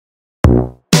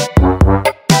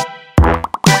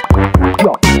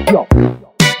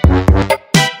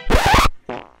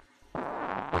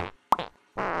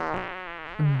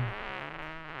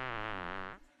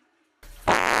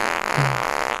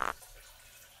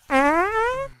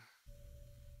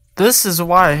This is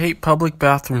why I hate public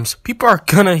bathrooms. People are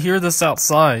gonna hear this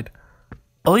outside.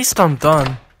 At least I'm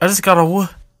done. I just gotta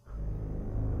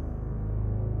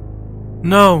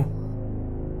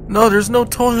No, there's no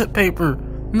toilet paper.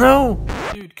 No!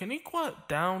 Dude, can you quiet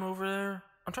down over there?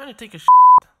 I'm trying to take a shit.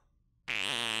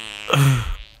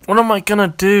 What am I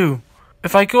gonna do?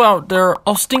 If I go out there,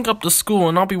 I'll stink up the school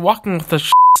and I'll be walking with a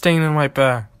shit stain in my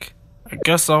back. I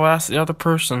guess I'll ask the other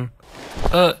person.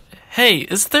 Hey,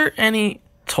 is there any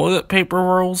toilet paper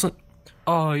rolls?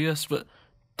 Oh, yes, but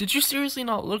did you seriously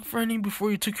not look for any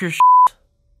before you took your shit?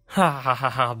 Ha ha ha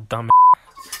ha, dumb.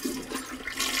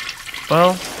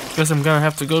 Well, guess I'm gonna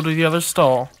have to go to the other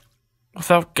stall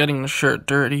without getting the shirt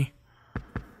dirty.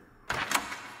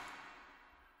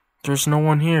 There's no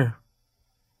one here.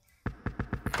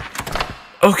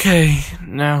 Okay,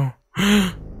 now.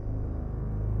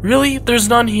 Really? There's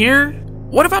none here?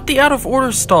 What about the out of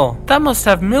order stall? That must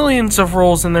have millions of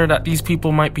rolls in there that these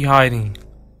people might be hiding.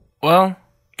 Well,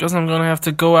 guess I'm gonna have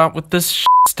to go out with this shit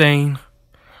stain.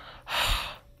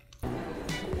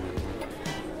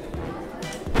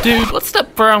 Dude, what's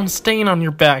that brown stain on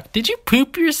your back? Did you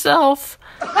poop yourself?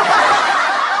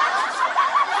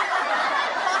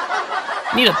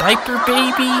 Need a diaper,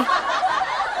 baby?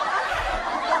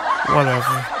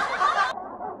 Whatever.